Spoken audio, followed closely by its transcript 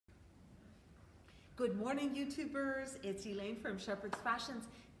Good morning, YouTubers. It's Elaine from Shepherd's Fashions.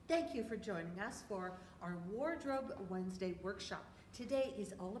 Thank you for joining us for our Wardrobe Wednesday workshop. Today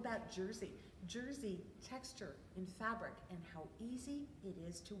is all about jersey. Jersey texture in fabric and how easy it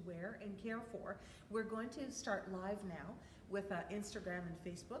is to wear and care for. We're going to start live now with Instagram and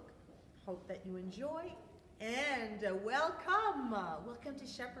Facebook. Hope that you enjoy. And welcome! Welcome to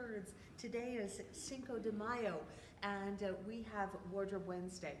Shepherd's. Today is Cinco de Mayo and we have Wardrobe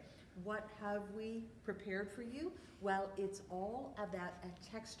Wednesday. What have we prepared for you? Well, it's all about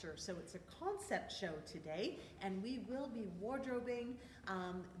a texture. So it's a concept show today, and we will be wardrobing.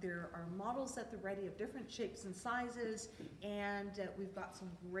 There are models at the ready of different shapes and sizes, and we've got some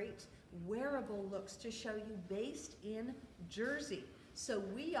great wearable looks to show you based in jersey. So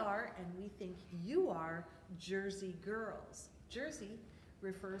we are, and we think you are, jersey girls. Jersey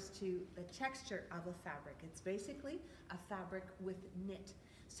refers to the texture of a fabric. It's basically a fabric with knit.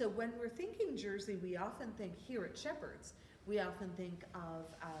 So when we're thinking jersey, we often think here at Shepherd's, we often think of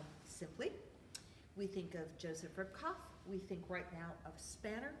Simply, we think of Joseph Ribkoff, we think right now of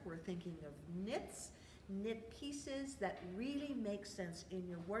Spanner, we're thinking of knit pieces that really make sense in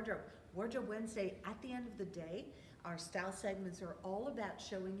your wardrobe. Wardrobe Wednesday, at the end of the day, our style segments are all about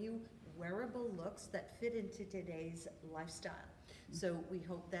showing you wearable looks that fit into today's lifestyle. So we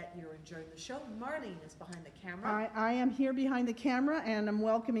hope that you're enjoying the show. Marlene is behind the camera. I am here behind the camera, and I'm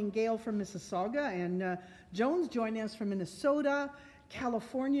welcoming Gail from Mississauga, and Joan's joining us from Minnesota,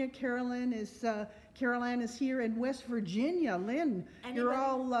 California. Caroline is here in West Virginia. Lynn, you're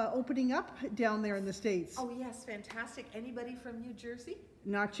all opening up down there in the States. Oh yes, fantastic. Anybody from New Jersey?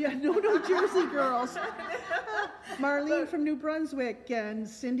 Not yet. No Jersey girls. Marlene from New Brunswick and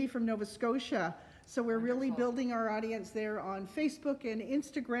Cindy from Nova Scotia. So we're really building our audience there on Facebook and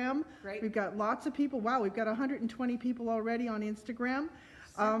Instagram. Great. We've got lots of people. Wow, we've got 120 people already on Instagram.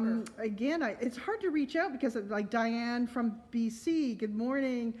 Again, it's hard to reach out because of, like, Diane from BC. Good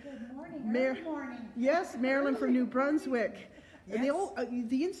morning. Good morning. Good morning. Yes, Marilyn from New Brunswick. Yes. And they all,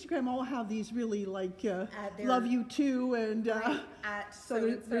 the Instagram all have these really like love you too, and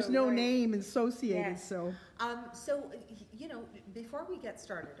so there's no name associated. Yes. So you know, before we get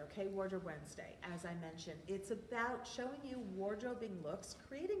started, okay, Wardrobe Wednesday, as I mentioned, it's about showing you wardrobing looks,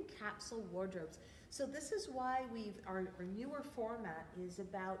 creating capsule wardrobes. So this is why our newer format is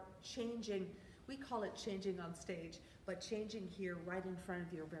about changing. We call it changing on stage, but changing here right in front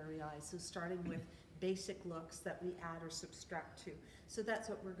of your very eyes. So starting with basic looks that we add or subtract to. So that's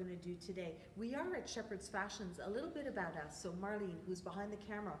what we're going to do today. We are at Shepherd's Fashions. A little bit about us. So Marlene, who's behind the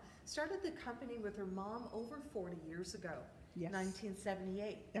camera, started the company with her mom over 40 years ago. Yes.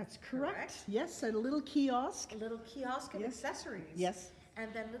 1978. That's correct. Yes, at a little kiosk. A little kiosk of accessories. Yes.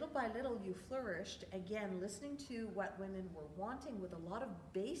 And then little by little you flourished, again, listening to what women were wanting with a lot of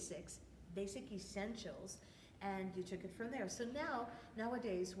basic essentials, and you took it from there. So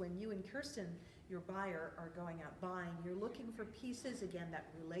nowadays, when you and Kirsten, your buyer, are going out buying, you're looking for pieces, again, that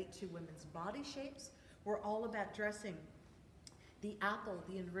relate to women's body shapes. We're all about dressing the apple,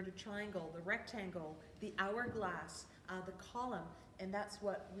 the inverted triangle, the rectangle, the hourglass, the column, and that's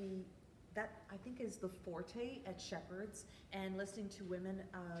what that I think is the forte at Shepherd's, and listening to women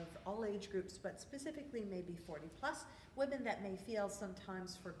of all age groups, but specifically maybe 40 plus, women that may feel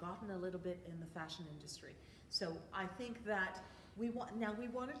sometimes forgotten a little bit in the fashion industry. So I think that we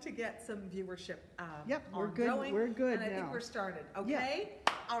wanted to get some viewership. Yep, we're good. Going, we're good and I think now. we're started. Okay.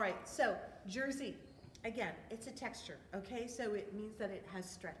 Yeah. All right. So jersey, again, it's a texture. Okay. So it means that it has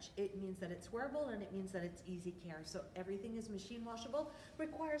stretch. It means that it's wearable, and it means that it's easy care. So everything is machine washable.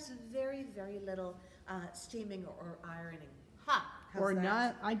 Requires very, very little steaming or ironing. Ha. Or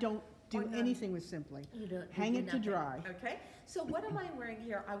not. I don't do anything with Simply. You don't hang it to dry. Okay. So what am I wearing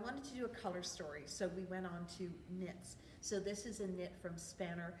here? I wanted to do a color story, so we went on to knits. So this is a knit from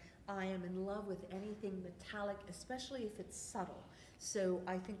Spanner. I am in love with anything metallic, especially if it's subtle. So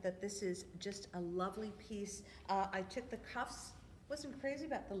I think that this is just a lovely piece. I took the cuffs, wasn't crazy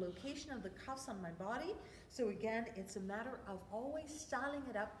about the location of the cuffs on my body. So again, it's a matter of always styling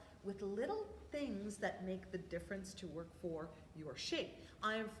it up with little things that make the difference to work for your shape.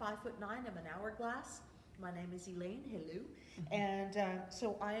 I am 5'9", I'm an hourglass. My name is Elaine, hello. And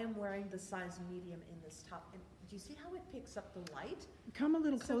so I am wearing the size medium in this top. And do you see how it picks up the light? Come a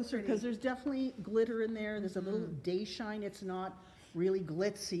little closer, because there's definitely glitter in there. There's a little day shine. It's not really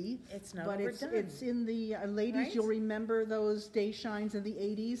glitzy. It's not but overdone. it's in the ladies. Right? You'll remember those day shines in the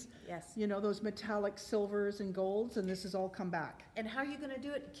 80s. Yes. You know, those metallic silvers and golds, and this has all come back. And how are you going to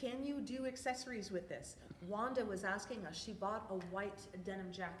do it? Can you do accessories with this? Wanda was asking us. She bought a white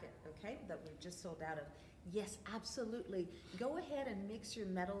denim jacket, okay, that we just sold out of. Yes, absolutely. Go ahead and mix your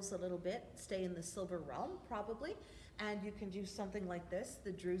metals a little bit, stay in the silver realm probably, and you can do something like this,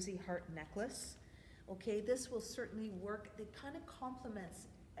 the druzy heart necklace. Okay, this will certainly work. It kind of complements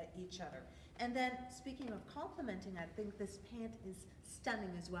each other. And then speaking of complementing, I think this pant is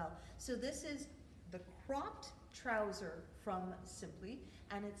stunning as well. So this is the cropped trouser from Simply,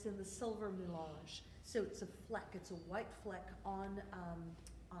 and it's in the silver melange. So it's a fleck, it's a white fleck on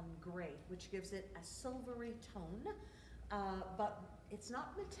gray, which gives it a silvery tone, but it's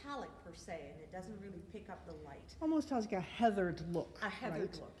not metallic per se, and it doesn't really pick up the light. Almost has like a heathered look. A heathered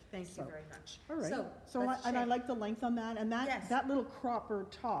right? look. Thank you very much. All right. So I like the length on that, and that Yes. that little cropper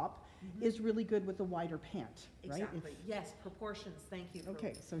top is really good with the wider pant, right? Exactly. Yes, proportions. Thank you. For,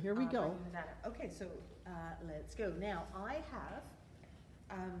 Okay, so here we go. bringing that up. Okay, so let's go. Now I have.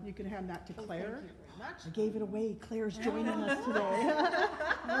 You can hand that to Oh, Claire. thank you very much. I gave it away. Claire's joining us today.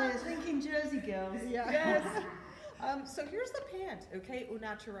 I was thinking Jersey girls. Yeah. Yes. So here's the pant, okay, au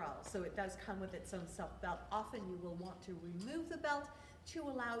natural. So it does come with its own self belt. Often you will want to remove the belt to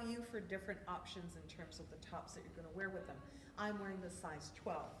allow you for different options in terms of the tops that you're going to wear with them. I'm wearing the size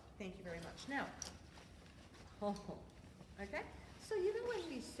 12. Thank you very much. Now, okay. So you know when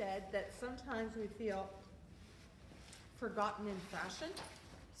we said that sometimes we feel forgotten in fashion?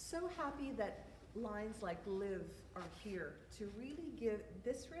 So happy that lines like Live are here to really give,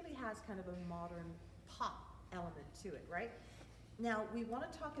 this really has kind of a modern pop element to it, right? Now, we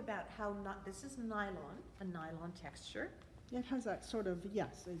want to talk about how this is nylon, a nylon texture. It has that sort of,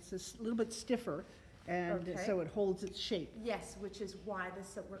 yes, it's a little bit stiffer, and Okay. so it holds its shape. Yes, which is why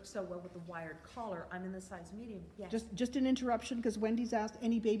this works so well with the wired collar. I'm in the size medium, yes. Just an interruption, because Wendy's asked,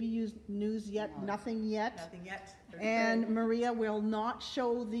 any baby news yet? No. Nothing yet. Nothing yet. And Maria will not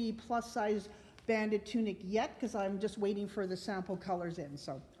show the plus-size banded tunic yet, because I'm just waiting for the sample colors in,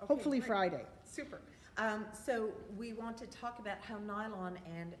 so Okay, hopefully great. Friday. Super. So we want to talk about how nylon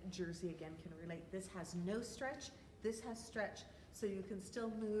and jersey again can relate. This has no stretch, this has stretch, so you can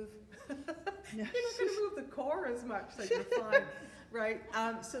still move. You're not going to move the core as much, so you're fine, right?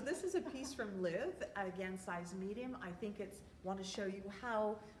 So this is a piece from Live, again size medium. I think want to show you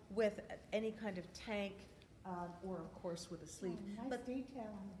how with any kind of tank or of course with a sleeve. Nice But detail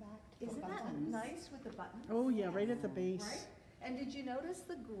on the back. isn't that buttons. nice with the buttons? Oh, yeah, right at the base. Right? And did you notice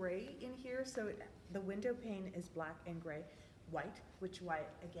the gray in here? So the window pane is black and gray, white, which why,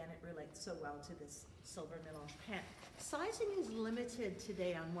 again, it relates so well to this silver melange pant. Sizing is limited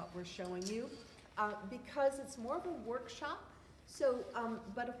today on what we're showing you because it's more of a workshop. So,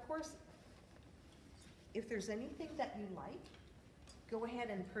 but of course, if there's anything that you like, go ahead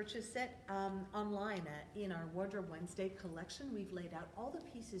and purchase it online in our Wardrobe Wednesday collection. We've laid out all the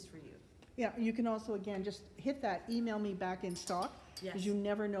pieces for you. Yeah, you can also, again, just hit that, email me back in stock, Yes. because you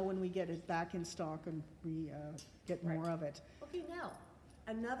never know when we get it back in stock and we get more of it. Okay, now,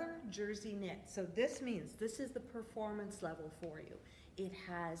 another jersey knit. So this means this is the performance level for you. It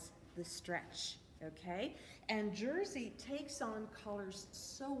has the stretch, okay? And jersey takes on colors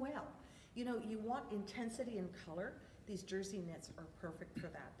so well. You know, you want intensity in color. These jersey knits are perfect for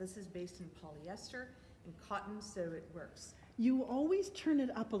that. This is based in polyester and cotton, so it works. You always turn it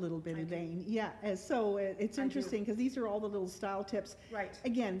up a little bit, I do. Elaine. Yeah, and so it's I do. interesting, because these are all the little style tips. Right.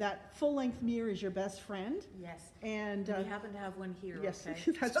 Again, that full-length mirror is your best friend, Yes. and We happen to have one here, yes,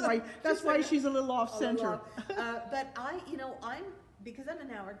 okay? that's why she's a little A off-center. lot. But because I'm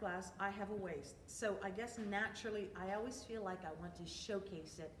an hourglass, I have a waist. So I guess naturally, I always feel like I want to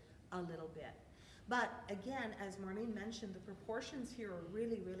showcase it a little bit. But again, as Marlene mentioned, the proportions here are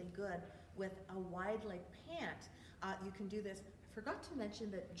really, really good with a wide leg pant. You can do this. I forgot to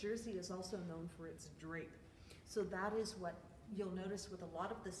mention that jersey is also known for its drape. So that is what you'll notice with a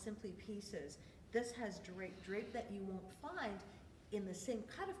lot of the Simply pieces. This has drape that you won't find in the same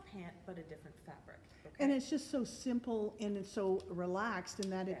cut of pant, but a different fabric. Okay? And it's just so simple and it's so relaxed in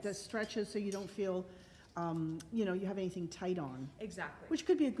that it Yes. just stretches so you don't feel, you have anything tight on. Exactly. Which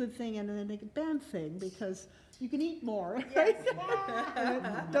could be a good thing and a bad thing, because you can eat more, Yes. right? And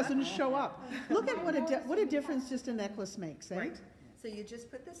it doesn't show up. Look at what a difference just a necklace makes, eh? Right. So you just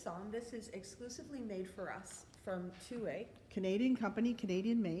put this on. This is exclusively made for us from 2A. Canadian company,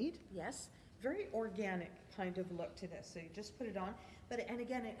 Canadian made. Yes. Very organic kind of look to this. So you just put it on. And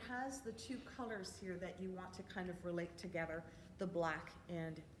again, it has the two colors here that you want to kind of relate together, the black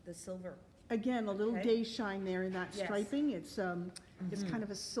and the silver. Again, a little Okay. day shine there in that Yes. striping. It's kind of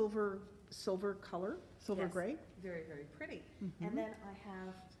a silver color, silver Yes. gray. Very, very pretty. And then I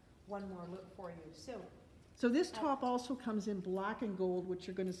have one more look for you. So So this top also comes in black and gold, which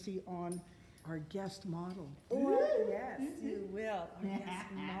you're going to see on our guest model. Or, yes, you will, our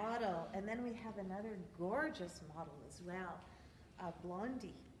guest model. And then we have another gorgeous model as well,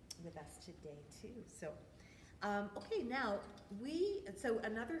 Blondie, with us today too. So, okay, now so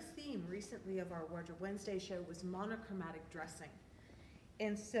another theme recently of our Wardrobe Wednesday show was monochromatic dressing.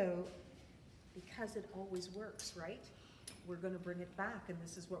 And so, because it always works, right? We're going to bring it back, and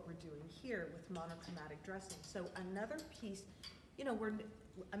this is what we're doing here with monochromatic dressing. So another piece, you know,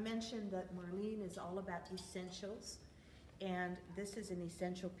 I mentioned that Marlene is all about essentials, and this is an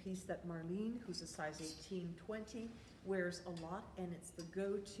essential piece that Marlene, who's a size 18-20, wears a lot, and it's the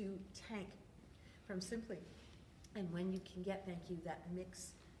go-to tank from Simply. And when you can get, thank you, that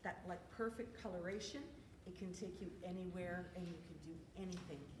mix, that like perfect coloration, it can take you anywhere, and you can do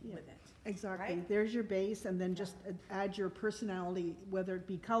anything with it. Exactly. Right? There's your base, and then just add your personality, whether it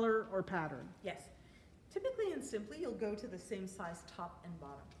be color or pattern. Yes. Typically in Simply, you'll go to the same size top and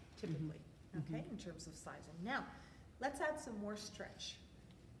bottom, typically, okay, in terms of sizing. Now, let's add some more stretch.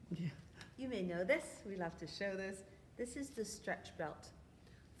 Yeah. You may know this. We love to show this. This is the stretch belt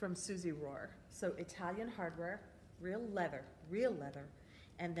from Susie Rohr. So Italian hardware, real leather,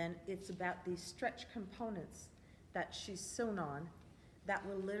 and then it's about these stretch components that she's sewn on that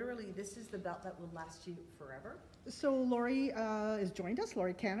will literally, this is the belt that will last you forever. So Lori has joined us,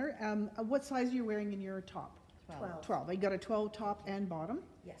 Lori Canner. What size are you wearing in your top? 12. 12. I got a 12 top and bottom.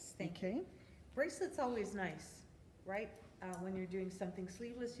 Yes, thank you. Okay. Bracelet's always nice, right? When you're doing something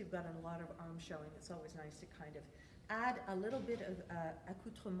sleeveless, you've got a lot of arm showing. It's always nice to kind of add a little bit of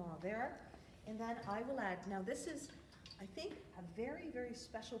accoutrement there. And then I will add, now this is, I think, a very, very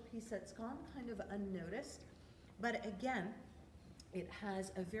special piece that's gone kind of unnoticed. But again, it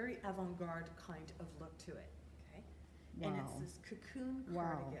has a very avant-garde kind of look to it, okay? Wow. And it's this cocoon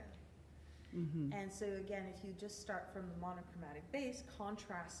cardigan. And so again, if you just start from the monochromatic base,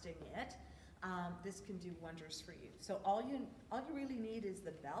 contrasting it, this can do wonders for you. So all you really need is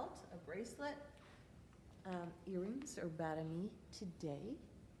the belt, a bracelet, earrings or batami today,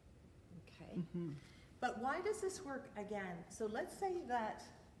 okay? But why does this work again? So let's say that,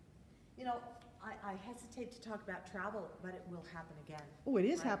 you know, I hesitate to talk about travel, but it will happen again. Oh, it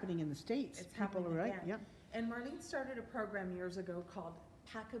is right? happening in the States. It's People happening are right. again. Yeah. And Marlene started a program years ago called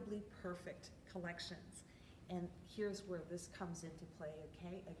Packably Perfect Collections. And here's where this comes into play,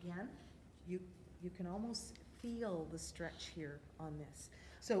 okay? Again, you can almost feel the stretch here on this.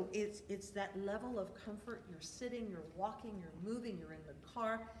 So it's that level of comfort. You're sitting, you're walking, you're moving, you're in the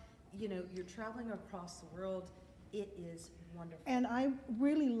car, you know, you're traveling across the world. It is wonderful. And I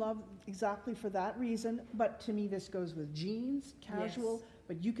really love exactly for that reason, but to me this goes with jeans, casual, Yes.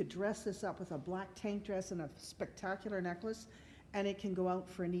 but you could dress this up with a black tank dress and a spectacular necklace, and it can go out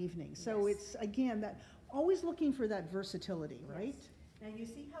for an evening. So Yes. it's, again, that always looking for that versatility, right? Yes. Now you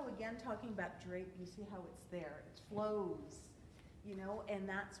see how, again, talking about drape, you see how it's there. It flows, you know, and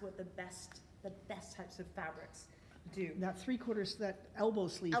that's what the best types of fabrics do. That 3/4, that elbow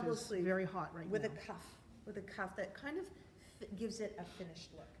sleeve Elbow is sleeve very hot right with now. with a cuff that kind of gives it a finished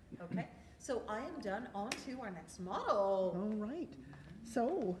look, okay? So I am done. On to our next model. All right.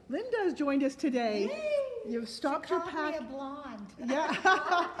 So Linda has joined us today. Yay! You've stopped your Called pack. me a blonde.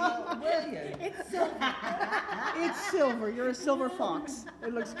 Yeah, Will you? It's silver. it's silver. You're a silver fox.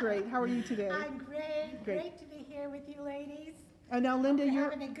 It looks great. How are you today? I'm great. Great. Great to be here with you ladies. And now, Linda, We're you're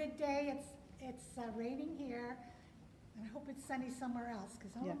having a good day. It's raining here. And I hope it's sunny somewhere else,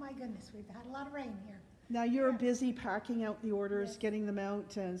 because Yeah. oh my goodness, we've had a lot of rain here. Now you're busy packing out the orders, Yes. getting them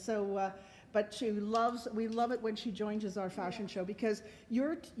out, and so. But we love it when she joins us our fashion show because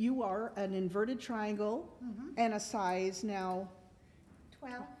you are an inverted triangle and a size now.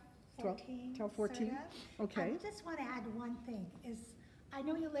 12, 12, 14. 12, 14. sorta. Okay. I just want to add one thing. I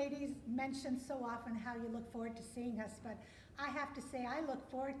know you ladies mention so often how you look forward to seeing us, but I have to say I look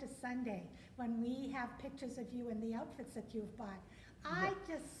forward to Sunday when we have pictures of you in the outfits that you've bought. I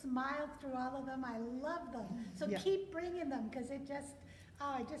just smiled through all of them. I love them. So Yeah. keep bringing them because it just,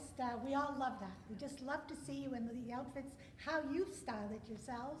 we all love that. We just love to see you in the outfits, how you've styled it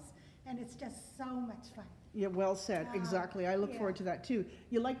yourselves, and it's just so much fun. Yeah, well said. Exactly. I look yeah. forward to that too.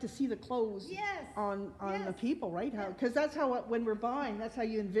 You like to see the clothes Yes. on the Yes. people, right? Yeah. Because that's how when we're buying, that's how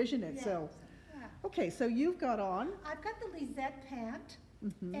you envision it. Yeah. So, Yeah. okay, so you've got on. I've got the Lisette pant.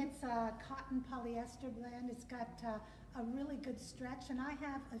 Mhm. It's a cotton polyester blend. It's got a really good stretch, and I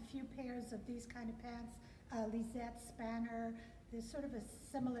have a few pairs of these kind of pants, Lisette Spanner. There's sort of a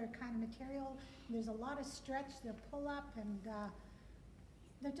similar kind of material. There's a lot of stretch. They'll pull up, and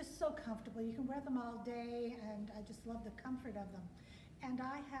they're just so comfortable. You can wear them all day, and I just love the comfort of them. And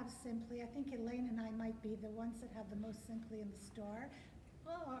I have Simply. I think Elaine and I might be the ones that have the most Simply in the store.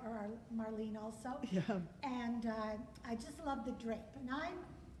 or Marlene also. Yeah. And I just love the drape. And I'm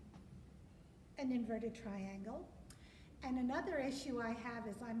an inverted triangle. And another issue I have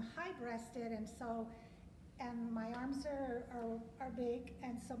is I'm high-breasted, and so, and my arms are big,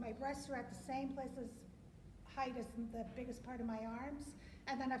 and so my breasts are at the same place as height as the biggest part of my arms,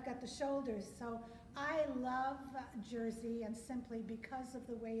 and then I've got the shoulders. So I love jersey, and simply because of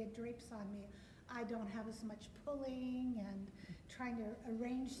the way it drapes on me, I don't have as much pulling and trying to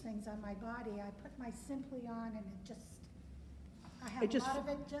arrange things on my body. I put my Simply on, and it just, I have a lot of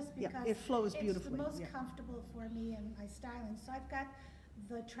it just because it flows beautifully. It's the most comfortable for me in my styling. So I've got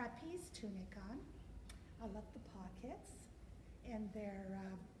the trapeze tunic on. I love the pockets, and they're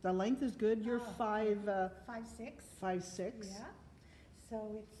The length is good. You're 5'6". 5'6". Yeah.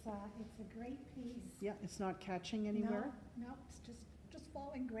 So it's a great piece. Yeah, it's not catching anywhere. No, it's just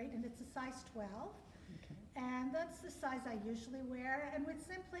flowing great, and it's a size 12. Okay. And that's the size I usually wear. And with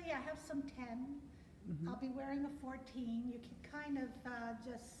Simply, I have some 10. I'll be wearing a 14. You can kind of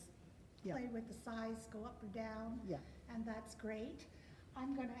just play with the size, go up or down, and that's great.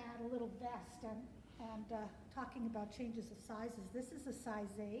 I'm going to add a little vest, and talking about changes of sizes, this is a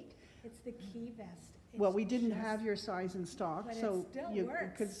size 8. It's the key vest. Well, we didn't have your size in stock, but so it still you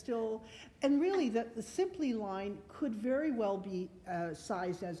works. could still, and really the Simply line could very well be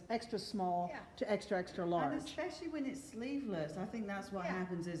sized as extra small to extra, extra large. And especially when it's sleeveless, I think that's what Yeah.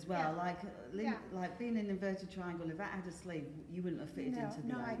 happens as well. Yeah. Like, Yeah. like being an inverted triangle, if that had a sleeve, you wouldn't have fitted into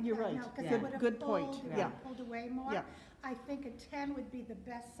the eight. You're right. No, 'cause Yeah. it would have Good point. pulled, Yeah. pulled away more. Yeah. I think a 10 would be the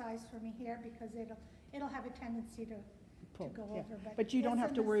best size for me here, because it'll have a tendency to go over. But you don't this have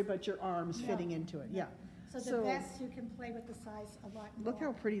and to this- worry about your arms No. fitting into it. No. Yeah. So the vest, you can play with the size a lot more. Look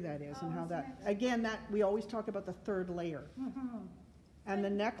how pretty that is, and Oh, how isn't that, it? again, that, we always talk about the third layer. Mhm. And the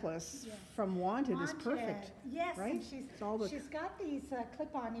necklace Yeah. from Wanted is perfect. Yes, right? and It's all the- she's got these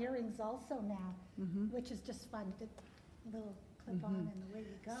clip-on earrings also now, Mhm. which is just fun. The little clip-on and away you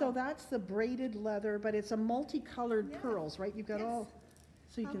go. So that's the braided leather, but it's a multicolored Yeah. pearls, right? You've got Yes. all,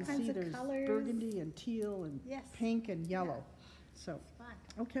 so you All can kinds see of there's colors. burgundy and teal and Yes. pink and yellow. So, It's fun.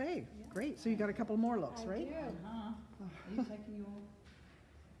 okay, Yeah. great. So you got a couple more looks, I right? do. Uh-huh. Are you taking your,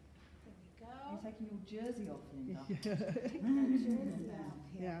 There are we you taking your jersey off, Linda? go.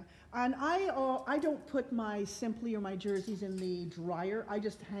 Yeah, and I don't put my Simply or my jerseys in the dryer. I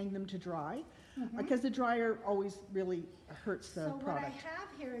just hang them to dry, because the dryer always really hurts the So what I product. have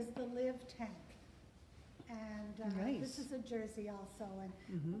here is the Live tank. And Nice. this is a jersey also, and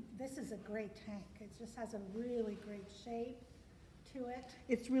Mhm. this is a great tank. It just has a really great shape to it.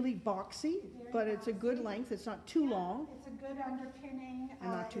 It's really boxy, Very but it's a good boxy. length. It's not too Yeah, long. It's a good underpinning.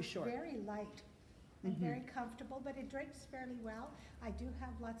 And not too short. It's very light and Mhm. very comfortable, but it drapes fairly well. I do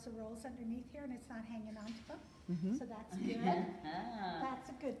have lots of rolls underneath here, and it's not hanging onto them, Mhm. so that's good. Ah. That's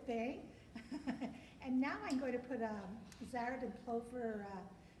a good thing. And now I'm going to put a Zared and Plover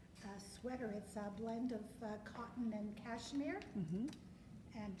sweater. It's a blend of cotton and cashmere, Mhm.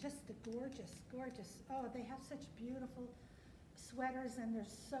 and just the gorgeous, gorgeous. Oh, they have such beautiful sweaters, and they're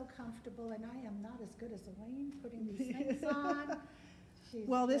so comfortable, and I am not as good as Elaine putting these things on. She's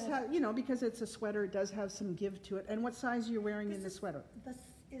Well, this just- has, because it's a sweater, it does have some give to it. And what size are you wearing in the This is- sweater? This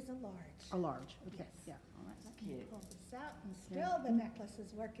is a large. A large, okay, Yes. yeah. Oh, that's Let me cute. pull this out, and still the necklace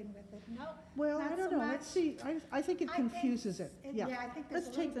is working with it. No, Well, not I don't so know, let's much. see, I think it I think confuses it, yeah. I think there's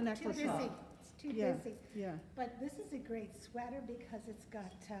Let's a take the little necklace too busy. off. It's too Yeah. busy. Yeah, But this is a great sweater because it's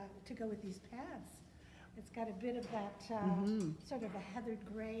got, to go with these pants. It's got a bit of that, Mhm. sort of a heathered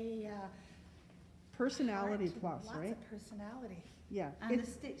gray, personality heart, plus, lots right? of personality. Yeah, And the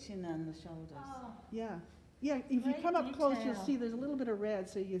it's, stitching on the shoulders. Oh, yeah. Yeah, if you Great come up close, you'll detail. see there's a little bit of red,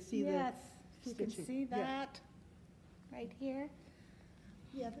 so you see the yes, you can stitching. see Yeah. that right here.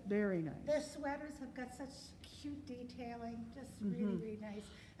 Yeah, Very their nice. sweaters have got such cute detailing, just really, Mhm. really nice.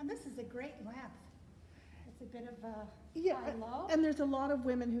 And this is a great length. It's a bit of a Yeah, high-low. and there's a lot of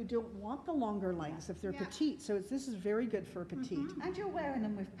women who don't want the longer lengths if they're Yeah. petite, so this is very good for a petite. Mhm. And you're wearing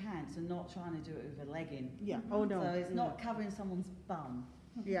them with pants and not trying to do it with a legging. Yeah, oh no. So it's not covering someone's bum.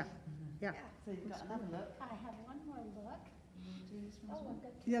 Yeah, yeah. So you've got another look. I have one more look. You wanna do this one as Oh, well? I've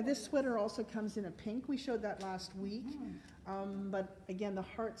got two Yeah, more this looks. sweater also comes in a pink. We showed that last week. But again, the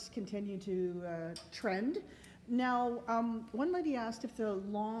hearts continue to trend. Now, one lady asked if the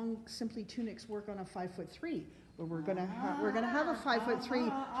long Simply tunics work on a 5'3". Well, we're gonna have a 5'3"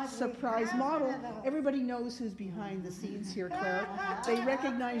 Ah, surprise have model. one of those. Everybody knows who's behind the scenes here, Claire. They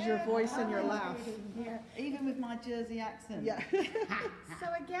recognize your voice and your laugh. Here. Even with my Jersey accent. Yeah. So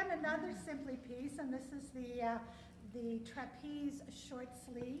again, another Simply piece, and this is the trapeze short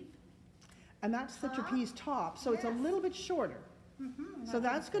sleeve. And that's the trapeze top, so it's a Yes. little bit shorter. So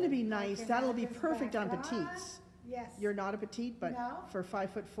that's going to be nice. can That'll have be this perfect on back petites. Yes. You're not a petite, but No. for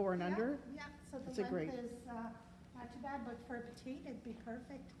 5'4" and Yeah, under. Yeah, so That's the a great- length is not too bad, but for a petite, it'd be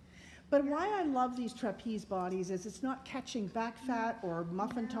perfect. But why I love these trapeze bodies is it's not catching back fat or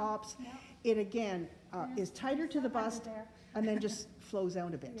muffin No, tops. no. It again is tighter to the Some under bust there. and then just flows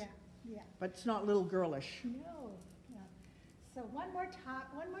out a bit. Yeah, yeah. But it's not little girlish. No, no. So one more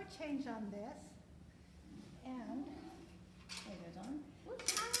change on this, and There you go, Dawn.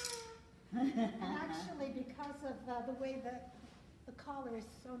 and actually because of the way the collar is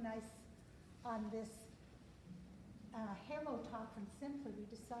so nice on this halo top from Simply, we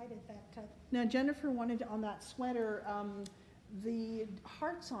decided that Now Jennifer wanted on that sweater, the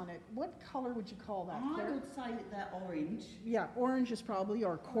hearts on it. What color would you call that, I Claire? would say that they're orange. Yeah, orange is probably,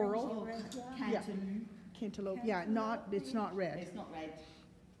 or coral, Orange. Or red, yeah. Yeah. Canton. cantaloupe. Yeah, not, it's not red. It's not red.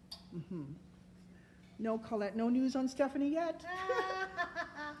 No Colette, no news on Stephanie yet?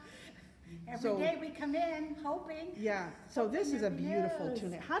 every So- day we come in hoping. Yeah, so this is a Hoping beautiful news.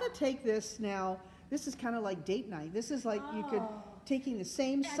 tunic. How to take this now, this is kind of like date night. This is like you could, Oh. taking the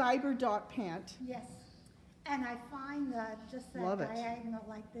same And- cyber dot pant. Yes, and I find that just that Love it. diagonal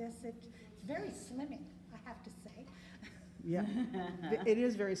like this, it's very slimming, I have to say. Yeah, it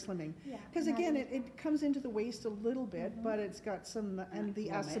is very slimming. Yeah, Because and I again, would- it comes into the waist a little bit, but it's got some, and the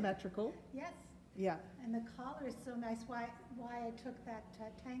Love it. asymmetrical. Yes, Yeah, and the collar is so nice. Why I took that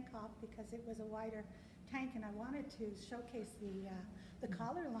tank off, because it was a wider tank, and I wanted to showcase the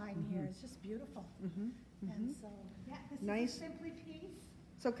collar line here. It's just beautiful. And so, yeah, this Nice. is a Simply piece,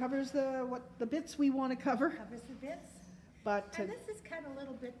 so covers the bits we want to cover, covers the bits. but And this is kind of a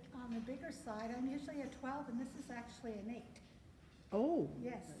little bit on the bigger side. I'm usually a 12, and this is actually an 8. oh,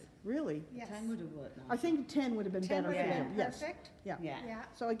 Yes, really? yes. 10 would have worked I nice. think 10 would have been 10 better would for have you. been Yes, perfect. yeah. Yeah. Yeah.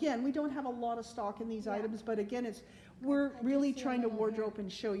 So again, we don't have a lot of stock in these Yeah. items, but again, we're I do really see a trying to little wardrobe here.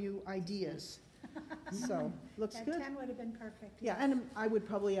 and show you ideas. So, looks Yeah, good. 10 would have been perfect. Yeah, yes. and I would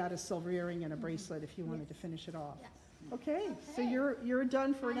probably add a silver earring and a bracelet if you wanted to finish it off. Yes. Okay, so Okay. you're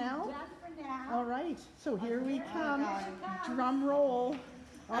done for I'm now? done for now. All right, so here we Here come. she comes. Drum roll.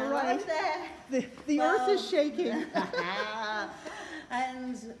 All Hello right, there. the earth is shaking.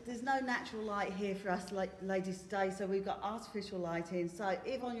 And there's no natural light here for us ladies today, so we've got artificial lighting. So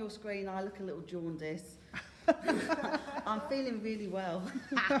if on your screen I look a little jaundiced, I'm feeling really well.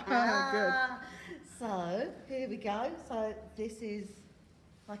 Good. So here we go. So this is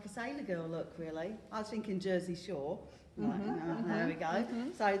like a sailor girl look, really. I was thinking Jersey Shore. There we go.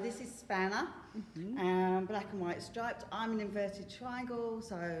 So this is spanner, black and white striped. I'm an inverted triangle,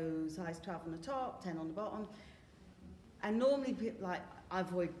 so size 12 on the top, 10 on the bottom. And normally, I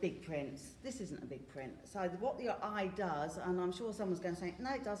avoid big prints. This isn't a big print. So what your eye does, and I'm sure someone's going to say,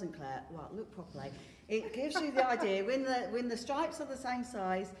 no, it doesn't, Claire. Well, look properly. It gives you the idea when the stripes are the same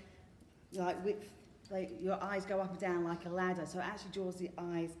size, your eyes go up and down like a ladder. So it actually draws the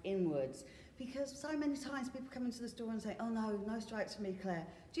eyes inwards. Because so many times people come into the store and say, oh no, no stripes for me, Claire.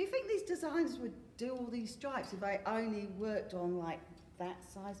 Do you think these designers would do all these stripes if they only worked on like that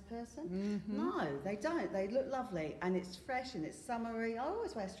size person? No, they don't. They look lovely and it's fresh and it's summery. I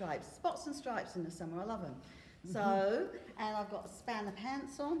always wear stripes, spots and stripes in the summer. I love them. So, and I've got spanner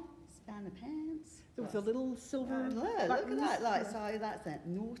pants on. Spanner pants. With a little silver Look at buttons. that. So that's it.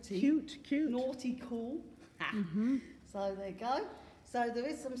 Naughty. Cute. Naughty cool. So there you go. So there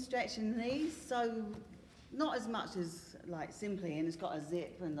is some stretch in these. So not as much as like Simply, and it's got a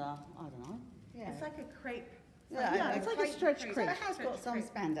zip and I don't know. Yeah. It's like a crepe. Yeah, it's like a stretch So crepe. it has got some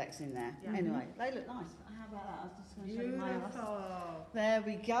spandex in there. Yeah. Anyway, they look nice. How about that? I was just going to show you my house. Beautiful. There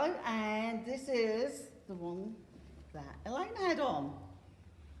we go. And this is the one that Elaine had on.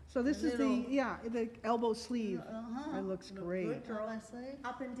 So this is Little- the elbow sleeve. Uh-huh. It looks Look great. good, girl. Let's see.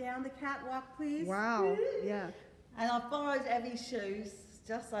 Up and down the catwalk, please. Wow, yeah. And I've borrowed Evie's shoes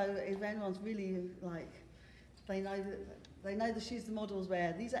just so if anyone's really like, they know the shoes the models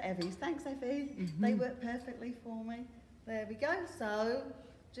wear. These are Evie's. Thanks, Evie. They work perfectly for me. There we go. So,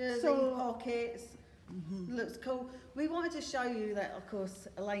 jersey, So- pockets, looks cool. We wanted to show you that, of course,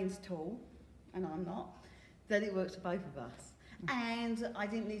 Elaine's tall, and I'm not, that it works for both of us. And I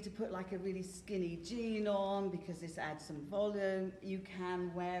didn't need to put like a really skinny jean on because this adds some volume. You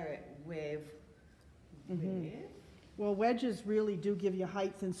can wear it with Well, wedges really do give you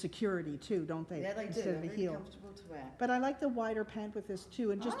height and security too, don't they? Yeah, they do. Instead They're of a really heel. comfortable to wear. But I like the wider pant with this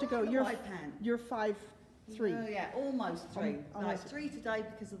too. And just to I go, like the you're wide pant. you're 5'3". Oh, yeah, almost 3. Almost. Like 3 today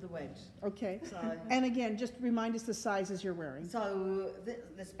because of the wedge. Okay. So, And again, just remind us the sizes you're wearing. so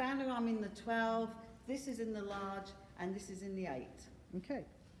the spanner, I'm in the 12. This is in the large, and this is in the 8. Okay.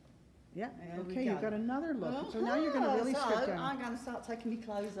 Yeah, There we okay, go. you've got another look. So now you're going to really so strip down. I'm going to start taking my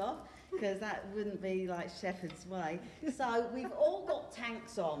clothes off because that wouldn't be like shepherd's way. So we've all got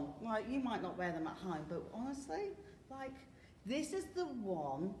tanks on. Like, you might not wear them at home, but honestly, like, this is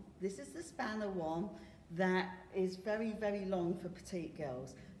the spanner one that is very, very long for petite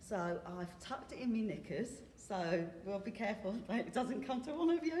girls. So I've tucked it in my knickers, so we'll be careful that it doesn't come to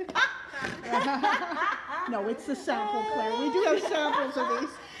one of you. No, it's the sample, Claire. We do have samples of these.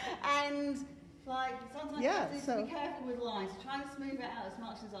 And like sometimes Yeah, I have to so- be careful with lines, trying to smooth it out as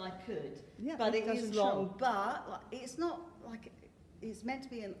much as I could. Yeah, but it it is doesn't long. show. But like, it's not like it's meant to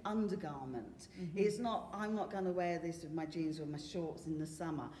be an undergarment. Mm-hmm. It's not. I'm not going to wear this with my jeans or my shorts in the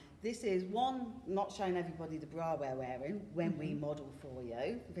summer. This is one, not showing everybody the bra we're wearing when we model for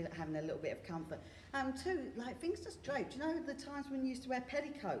you, having a little bit of comfort. Two, like things just drape. Do you know the times when you used to wear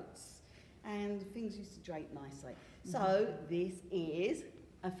petticoats and things used to drape nicely? So this is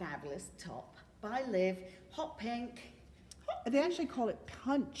a fabulous top by Liv, hot pink. They actually call it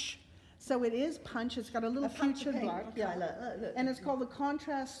punch. So it is punch. It's got a little A punch of featured pink. black. Okay, Yeah. look. And it's called the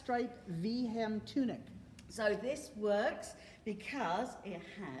contrast striped V-hem tunic. So this works because it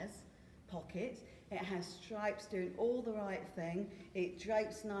has pockets, it has stripes doing all the right thing, it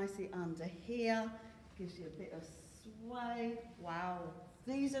drapes nicely under here, gives you a bit of sway. Wow.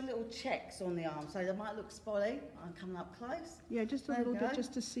 These are little checks on the arm, so they might look spotty. I'm coming up close. Yeah, just a There little we bit go.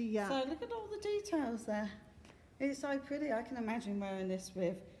 just to see, yeah. So look at all the details there. It's so pretty. I can imagine wearing this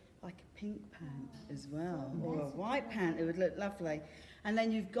with like a pink pant as well, or a white pant. It would look lovely. And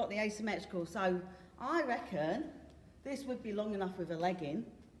then you've got the asymmetrical. So I reckon this would be long enough with a legging,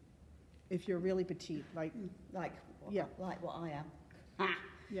 If you're really petite, like, like Yeah. like what I am. Ah.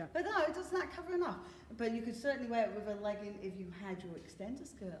 yeah. But no, doesn't that cover enough? But you could certainly wear it with a legging if you had your extender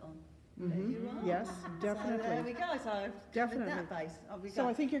skirt on. There you are. Yes, So there definitely. we go. So Definitely. that base. Off we So go.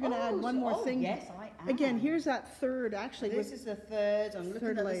 I think you're going to add one more thing. Yes, I am. Again, here's that third, actually. This with- is the third. I'm looking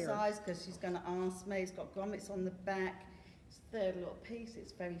third at layer. the size because she's going to ask me. It's got grommets on the back. It's a third little piece.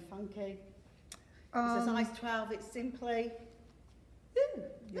 It's very funky. It's a size 12. It's simply. Ooh,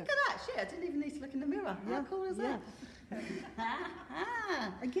 Yeah. look at that. Shit, I didn't even need to look in the mirror. Yeah, How cool is yeah.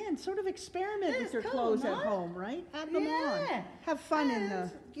 that? Again, sort of experiment Yeah, with your it's clothes cool, at no? home, right? Add them on. Yeah. Have fun in the...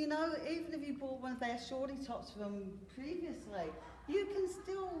 And, you know, even if you bought one of their shorty tops from previously, you can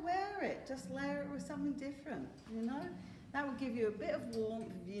still wear it. Just layer it with something different, you know? That will give you a bit of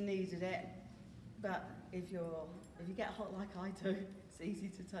warmth if you needed it. But if you get hot like I do, it's easy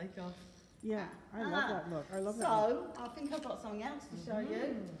to take off. Yeah, I love that look. I love that look. So, I think I've got something else to show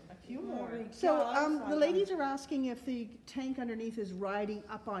you. A few more. So the ladies are asking if the tank underneath is riding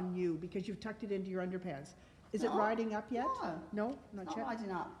up on you because you've tucked it into your underpants. Is it No. riding up yet? No. No, not Not yet.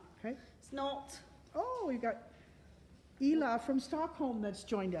 riding up. Okay. It's not. Oh, we've got Ela from Stockholm that's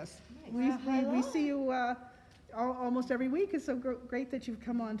joined us. We hello. see you almost every week. It's so great that you've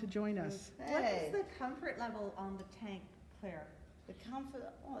come on to join us. What Hey. is the comfort level on the tank, Claire? The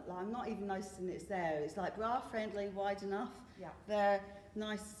comfort, I'm not even noticing it's there. It's like bra friendly, wide enough. Yeah. They're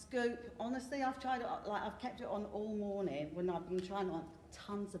nice scoop. Honestly, I've tried it, like I've kept it on all morning when I've been trying on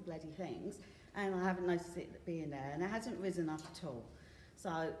tons of bloody things and I haven't noticed it being there and it hasn't risen up at all.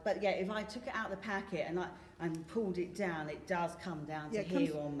 So, but yeah, if I took it out of the packet and pulled it down, it does come down Yeah, to it comes-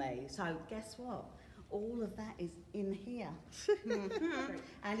 here on me. So guess what? All of that is in here.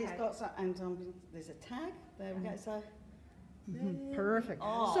 And it's Okay. got some, and there's a tag. There we go. So. Perfect.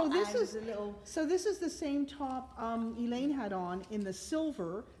 Oh, So this and is a little. So this is the same top Elaine had on in the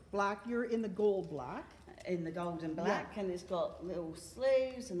silver black. You're in the gold black. In the golden black, and it's got little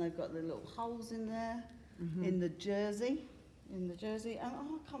sleeves, and they've got the little holes in there. In the jersey, and I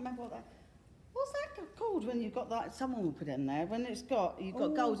can't remember what's that called when you've got that? Someone will put it in there when you've got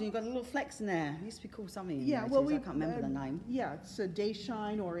gold and you've got a little flex in there. It used to be called something. In Yeah, the well, 80s, I can't remember the name. Yeah, it's a day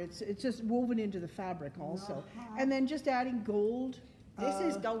shine, or it's just woven into the fabric also. Uh-huh. And then just adding gold. This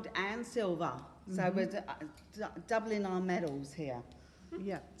is gold and silver, so we're doubling our medals here.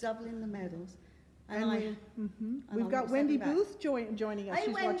 Yeah. Doubling the medals. And And we've I'm got not Wendy stepping back. Booth joining us. Hey,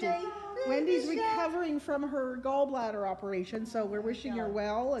 She's Wendy. watching. Hey, Wendy's Michelle. recovering from her gallbladder operation, so we're wishing her God.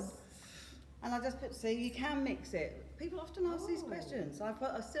 well. And I just put, see, you can mix it. People often ask these questions. I put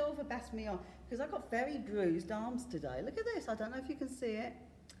a silver basme on because I've got very bruised arms today. Look at this. I don't know if you can see it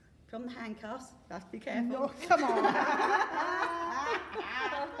from the handcuffs. Have to be careful. No, come on.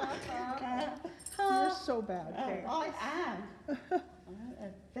 You're so bad, Kate. I am. I'm a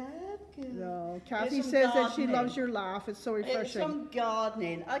bad girl. No, Kathy It's from says that she gardening. loves your laugh. It's so It's refreshing. from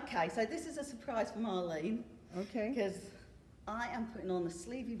gardening. Okay, so this is a surprise for Marlene Okay. because I am putting on the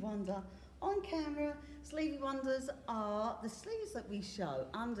Sleevey Wonder on camera, sleevey wonders are the sleeves that we show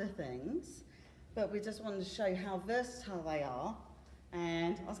under things, but we just wanted to show you how versatile they are.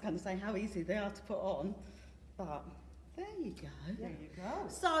 And I was going to say how easy they are to put on, but there you go. There you go.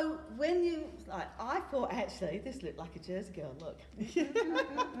 So when you, like, I thought actually this looked like a Jersey girl, look.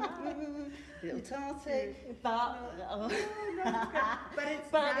 Little tarty, but,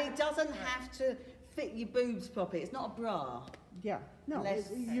 but it doesn't have to fit your boobs properly. It's not a bra. Yeah, no, Unless-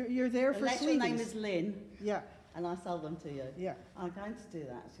 you're there for Unless your name sleeveys. is Lynn Yeah, and I sell them to you. yeah. I'm going to do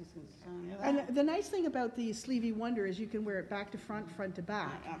that. She's going to show you that. And the nice thing about the sleevey wonder is you can wear it back to front, front to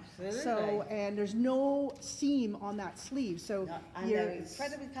back. Absolutely. So, and there's no seam on that sleeve, so No, and you're, they're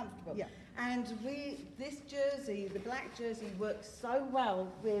incredibly comfortable. Yeah. And this jersey, the black jersey, works so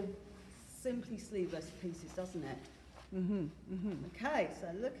well with simply sleeveless pieces, doesn't it? mm-hmm, mm-hmm, Okay, so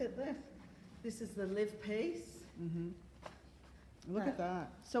look at this. This is the live piece. mm-hmm. Look at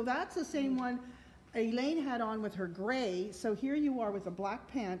that. So that's the same one Elaine had on with her gray, so here you are with a black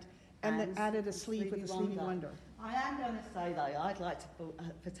pant and then added a sleeve with a sleevey wonder. I am going to say though, I'd like to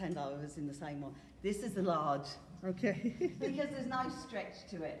pretend I was in the same one. This is the large, Okay. because there's no stretch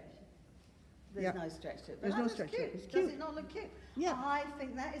to it. There's Yeah. no stretch to it. But There's that no looks stretch to it. cute. It's Does cute. it not look cute? Yeah. I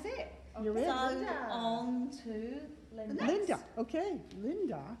think that is it. You're So in. on to Linda. Linda, okay,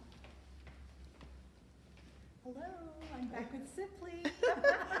 Linda. Hello, I'm back with Simply.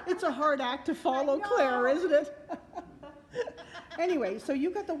 It's a hard act to follow, I know. Claire, isn't it? Anyway, so you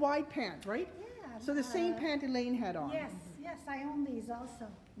got the wide pant, right? Yeah. So the same pant Elaine had on. Yes, yes, I own these also.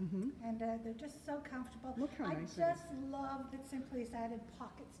 Mm-hmm. And they're just so comfortable. Look how nice it I is. just love that Simply's added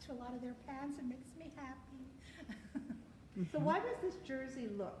pockets to a lot of their pants. It makes me happy. So why does this jersey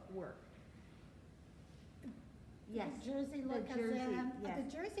look work? Yes. The jersey look The as jersey, in, yes.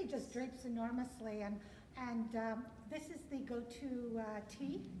 the jersey just drapes enormously, and this is the go-to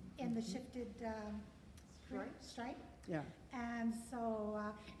tee in the shifted stripe. Yeah. And so,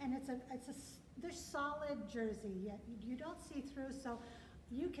 and they're solid jersey. You don't see through, so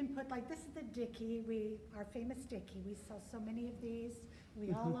you can put, like, this is the Dickie, our famous Dickie. We sell so many of these.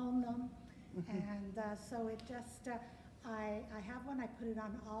 We all own them. And so it just, I have one. I put it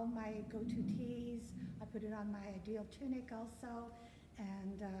on all my go-to tees. I put it on my ideal tunic also.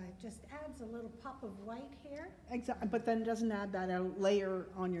 And it just adds a little pop of white here. Exactly, but then doesn't add that layer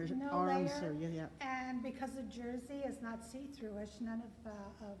on your No arms layer. or, yeah. And because the jersey is not see-through-ish, none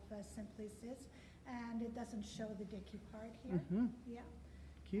of Simply's is, and it doesn't show the Dickie part here. Mm-hmm. Yeah.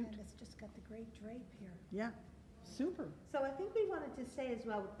 Cute. And it's just got the great drape here. Yeah, super. So I think we wanted to say as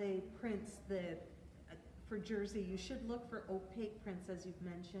well with the prints, for jersey, you should look for opaque prints, as you've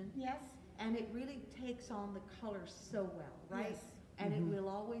mentioned. Yes? And it really takes on the color so well, right? Yes. And Mhm. it will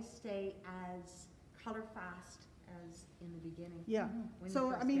always stay as color fast as in the beginning. Yeah, when you so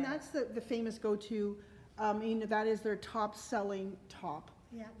I first mean, get it. that's the famous go-to, that is their top-selling top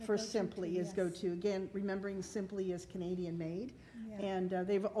Yeah. the for go-to Simply tee, is yes. go-to. Again, remembering Simply is Canadian-made, Yeah. and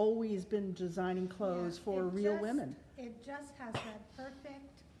they've always been designing clothes Yeah, for it real just- women. It just has that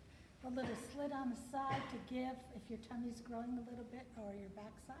perfect, a little slit on the side to give if your tummy's growing a little bit or your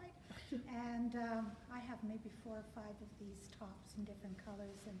backside. And I have maybe 4 or 5 of these tops in different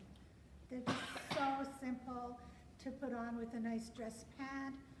colors, and they're just so simple to put on with a nice dress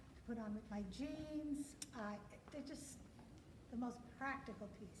pant, to put on with my jeans. They're just the most practical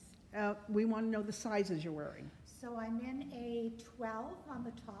piece. We want to know the sizes you're wearing. So I'm in a 12 on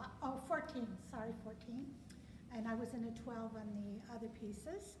the top, 14, sorry, 14. And I was in a 12 on the other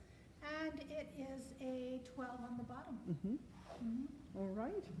pieces. And it is a 12 on the bottom. Mm-hmm. Mhm. All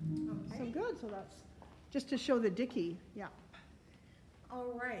right, so Okay. good, so that's just to show the Dickie, yeah.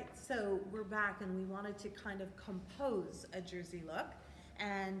 All right, so we're back and we wanted to kind of compose a jersey look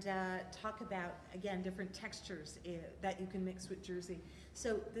and talk about, again, different textures that you can mix with jersey.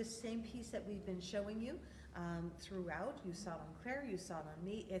 So this same piece that we've been showing you throughout, you saw it on Claire, you saw it on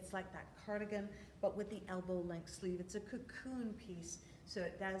me, it's like that cardigan, but with the elbow length sleeve. It's a cocoon piece, so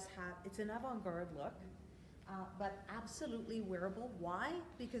it does have, it's an avant-garde look, but absolutely wearable. Why?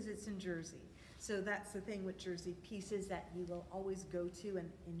 Because it's in jersey. So that's the thing with jersey pieces that you will always go to and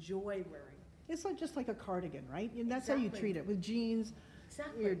enjoy wearing. It's like, just like a cardigan, right? And that's how you Exactly. treat it, with jeans,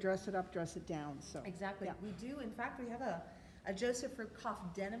 Exactly. you dress it up, dress it down, so. Exactly. Yeah. We do, in fact, we have a Joseph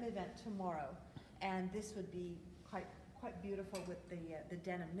Rukoff denim event tomorrow, and this would be quite beautiful with the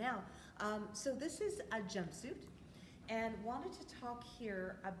denim. Now, so this is a jumpsuit, and wanted to talk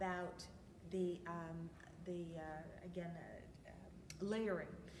here about the layering.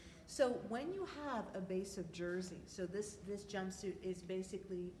 So when you have a base of jersey, so this jumpsuit is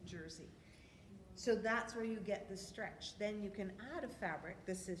basically jersey. So that's where you get the stretch. Then you can add a fabric.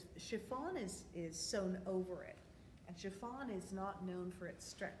 This is, chiffon is sewn over it. And chiffon is not known for its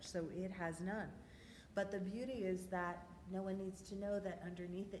stretch, so it has none. But the beauty is that no one needs to know that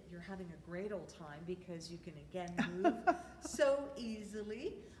underneath it you're having a great old time, because you can again move so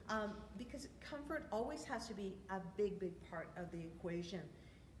easily. Because comfort always has to be a big, big part of the equation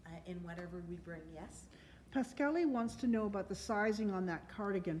in whatever we bring, yes? Pascale wants to know about the sizing on that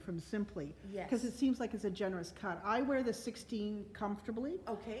cardigan from Simply. Yes. Because it seems like it's a generous cut. I wear the 16 comfortably.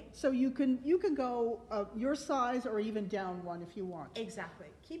 Okay. So you can go your size or even down one if you want. Exactly.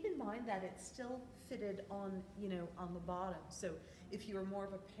 Keep in mind that it's still fitted on, you know, on the bottom. So if you're more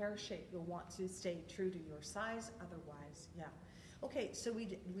of a pear shape, you'll want to stay true to your size. Otherwise, yeah. Okay, so we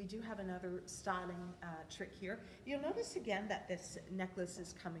do have another styling trick here. You'll notice again that this necklace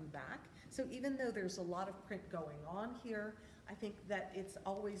is coming back. So even though there's a lot of print going on here, I think that it's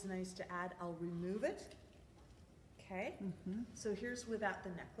always nice to add, I'll remove it. Okay, so here's without the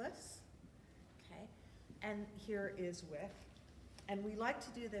necklace. Okay, and here is with. And we like to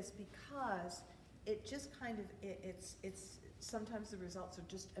do this because it just kind of, it's sometimes the results are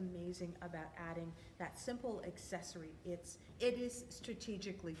just amazing about adding that simple accessory. It is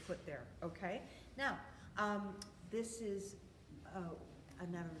strategically put there, okay? Now, this is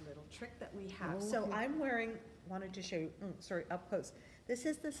another little trick that we have. Oh, so okay. I'm wearing, wanted to show you, sorry, up close. This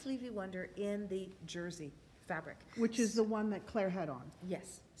is the Sleevey Wonder in the jersey fabric. Which is the one that Claire had on.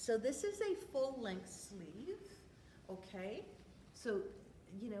 Yes, so this is a full-length sleeve, okay? So,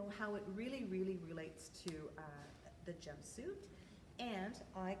 you know, how it really, really relates to the jumpsuit, and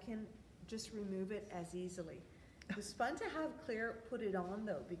I can just remove it as easily. It's fun to have Claire put it on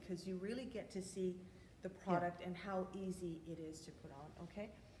though, because you really get to see the product and how easy it is to put on, okay?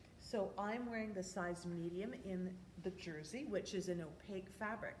 So I'm wearing the size medium in the jersey, which is an opaque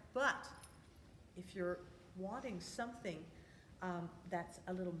fabric, but if you're wanting something that's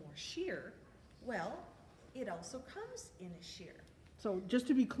a little more sheer, well, it also comes in a sheer. So just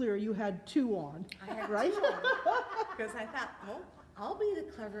to be clear, you had two on, I had right? two on, because I thought, oh, I'll be the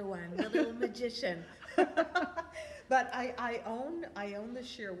clever one, the little magician. But I own the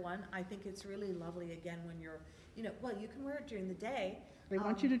sheer one. I think it's really lovely again when you're, you know, well, you can wear it during the day. I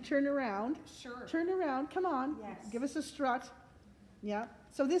want you to turn around. Sure. Turn around, come on. Yes. Give us a strut. Yeah.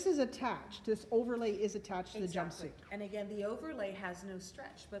 So this is attached. This overlay is attached to the Exactly. jumpsuit. And again, the overlay has no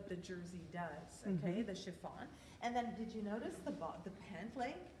stretch, but the jersey does, okay, the chiffon. And then did you notice the pant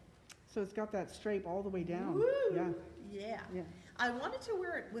leg? So it's got that strape all the way down. Woo! Yeah. Yeah. Yeah. I wanted to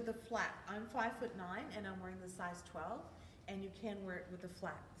wear it with a flat. I'm 5'9" and I'm wearing the size 12, and you can wear it with a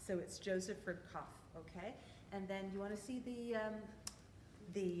flat. So it's Joseph for cuff, okay? And then you want to see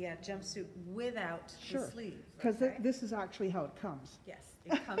the jumpsuit without the sleeve. Because okay? this is actually how it comes. Yes,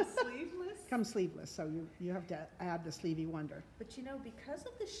 it comes sleeveless. Comes sleeveless, so you have to add the Sleevey Wonder. But you know, because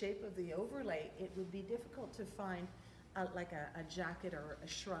of the shape of the overlay, it would be difficult to find like a jacket or a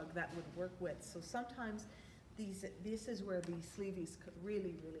shrug that would work with. So sometimes this is where the sleeveys could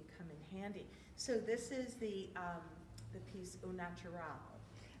really, really come in handy. So this is the piece au naturel.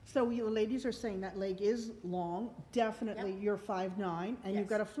 So you ladies are saying that leg is long, definitely you're 5'9", and Yes. you've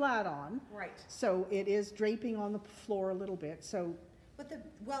got a flat on. Right. So it is draping on the floor a little bit, so But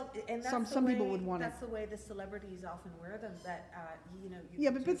and that's Some people would want that's the way the celebrities often wear them. That you know. yeah,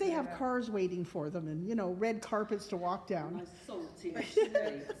 but they have cars waiting for them, and you know, red carpets to walk down. Nice salty.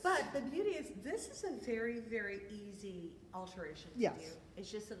 But the beauty is, this is a very, very easy alteration to Yes. do. It's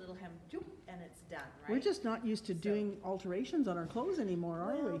just a little hem, and it's done, right? We're just not used to doing alterations on our clothes anymore,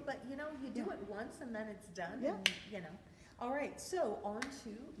 are well, we? but you know, you do it once and then it's done. Yeah. And, you know. All right, so on to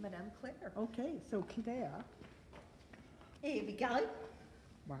Madame Claire. Okay, so Claire, Here we go.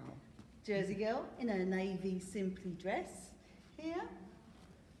 wow. Jersey girl in a navy simply dress here.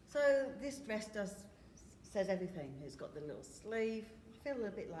 So this dress says everything. It's got the little sleeve. I feel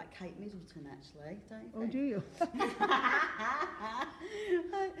a bit like Kate Middleton actually, don't you Oh, think? do you?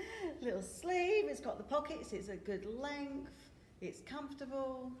 Little sleeve, it's got the pockets, it's a good length, it's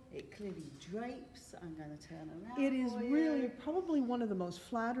comfortable, it clearly drapes. I'm going to turn around. It is for really you. probably one of the most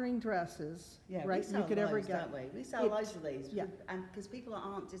flattering dresses, Yeah, right, we sell you could ever loads, get. don't we? We sell It- loads of these, yeah. and because people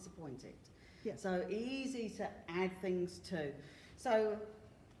aren't disappointed. Yes. So easy to add things to. So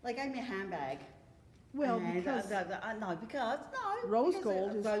they gave me a handbag. Well, and because rose because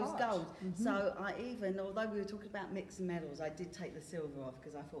gold is rose hot. gold. Mhm. So I even, although we were talking about mixing metals, I did take the silver off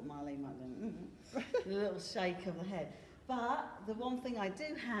because I thought Marlene might go, a little shake of the head. But the one thing I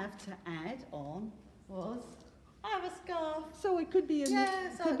do have to add on was I have a scarf. So it could be, Yeah,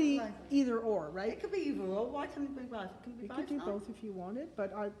 so could be like- either or, right? It could be either or. Why can't it be both? Can it be You both? could do No? both if you wanted,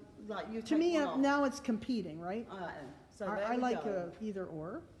 but Like you to take me, one off. now it's competing, right? All right then. So I there we like go. either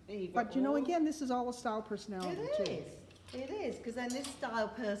or. Either But you know, or. again, this is all a style personality It too. is. It is, because then this style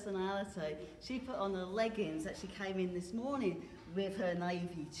personality, she put on the leggings that she came in this morning with her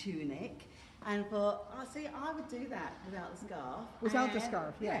navy tunic, and thought, oh, see, I would do that without the scarf. Without the And-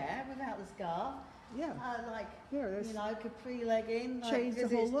 scarf, yeah. Yeah, without the scarf. Yeah. Like, There, that's- you know, capri legging, like, Change the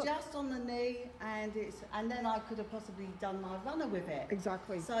 'cause whole it's look. just on the knee, and then I could have possibly done my runner with it.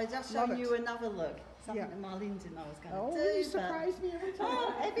 Exactly. So I just Love showing it. you another look, something Yeah. that Marlene didn't know I was going to Oh, do. you but- surprise me every time.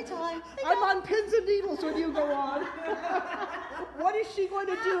 Oh, every time. I'm on pins and needles when you go on. What is she going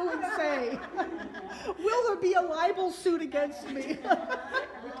to do and say? Will there be a libel suit against me?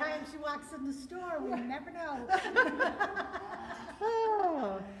 Every time she walks in the store, we never know.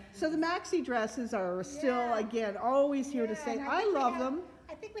 Oh. So the maxi dresses are still, Yeah. again, always here to Yeah, stay. and I think we love had- them.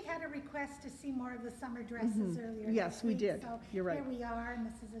 I think we had a request to see more of the summer dresses earlier. Yes, this we week, did. So You're right. here we are, and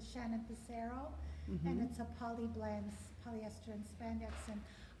this is a Shannon Pissarro, and it's a poly blend, polyester and spandex. And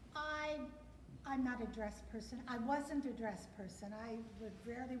I'm not a dress person. I wasn't a dress person. I would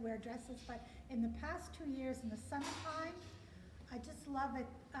rarely wear dresses, but in the past 2 years in the summertime, I just love it,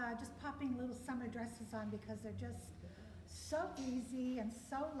 just popping little summer dresses on because they're just so easy and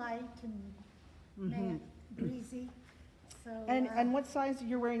so light and breezy. So And what size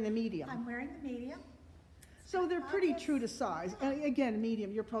you're wearing? The medium. I'm wearing the medium. So they're pretty Pockets. true to size. And again,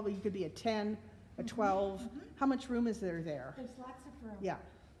 medium, you could be a 10, a 12. How much room is there? There's lots of room. Yeah.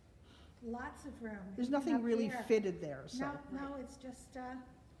 Lots of room. There's Even nothing up really here. fitted there, so. No, it's just,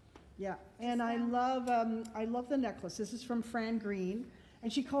 Yeah, and I love the necklace. This is from Fran Green,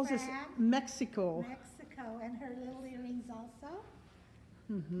 and she calls this Fran. Mexico. Mexico, and her little earrings also.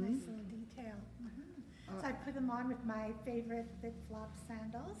 Mm-hmm. Nice little detail. So I put them on with my favorite thick flop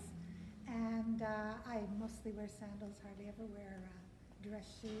sandals, and I mostly wear sandals, hardly ever wear dress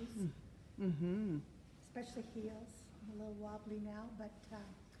shoes, Mm-hmm. especially heels. I'm a little wobbly now, but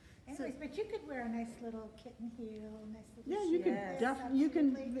anyways, but you could wear a nice little kitten heel, nice little Yeah, you shoe. can Yes, definitely, you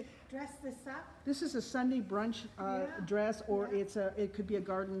can, absolutely. Dress this up. this is a Sunday brunch Yeah. dress, or Yeah. it could be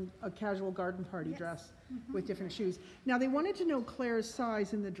a casual garden party Yes. dress with different shoes. Now, they wanted to know Claire's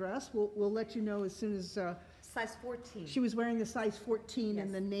size in the dress. We'll let you know as soon as, Size 14. she was wearing the size 14 in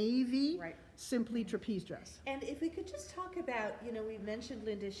Yes. the navy, Right. simply trapeze dress. And if we could just talk about, we mentioned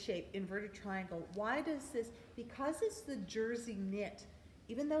Linda's shape, inverted triangle. Why does this, because it's the jersey knit,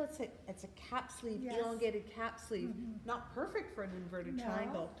 even though it's a cap sleeve, Yes. elongated cap sleeve, not perfect for an inverted No.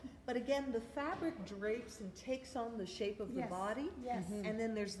 triangle. But again, the fabric drapes and takes on the shape of the Yes, body. yes. And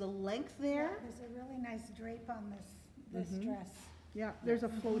then there's the length Yeah, there. there's a really nice drape on this dress. Yeah, there's a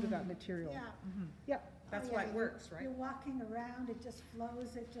flow to that material. Yeah. Yeah, That's Oh, why yeah, it works, right? You're walking around, it just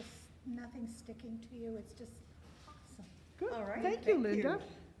flows, nothing's sticking to you, it's just awesome. good. All right, Thank you, thank you. Linda.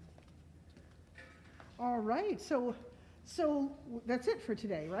 All right, so that's it for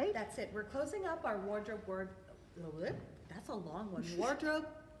today, right? That's it. We're closing up our that's a long one. Wardrobe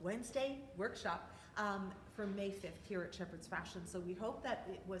Wednesday workshop for May 5th here at Shepherd's Fashion. So we hope that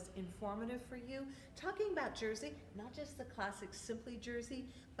it was informative for you. Talking about jersey, not just the classic simply jersey,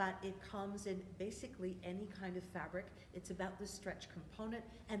 but it comes in basically any kind of fabric. It's about the stretch component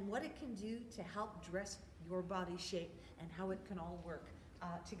and what it can do to help dress your body shape and how it can all work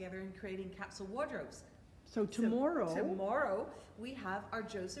together in creating capsule wardrobes. So tomorrow. Tomorrow, we have our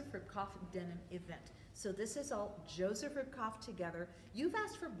Joseph Ribkoff denim event. So this is all Joseph Ribkoff together. You've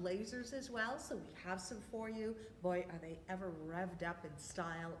asked for blazers as well, so we have some for you. Boy, are they ever revved up in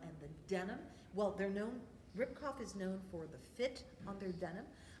style, and the denim. Well, Ribkoff is known for the fit on their denim,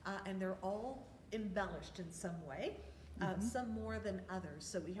 and they're all embellished in some way. Some more than others.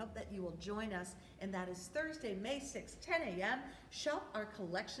 So we hope that you will join us, and that is Thursday, May 6th, 10 a.m. Shop our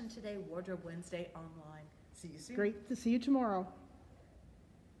collection today, Wardrobe Wednesday online. See you soon. Great to see you tomorrow.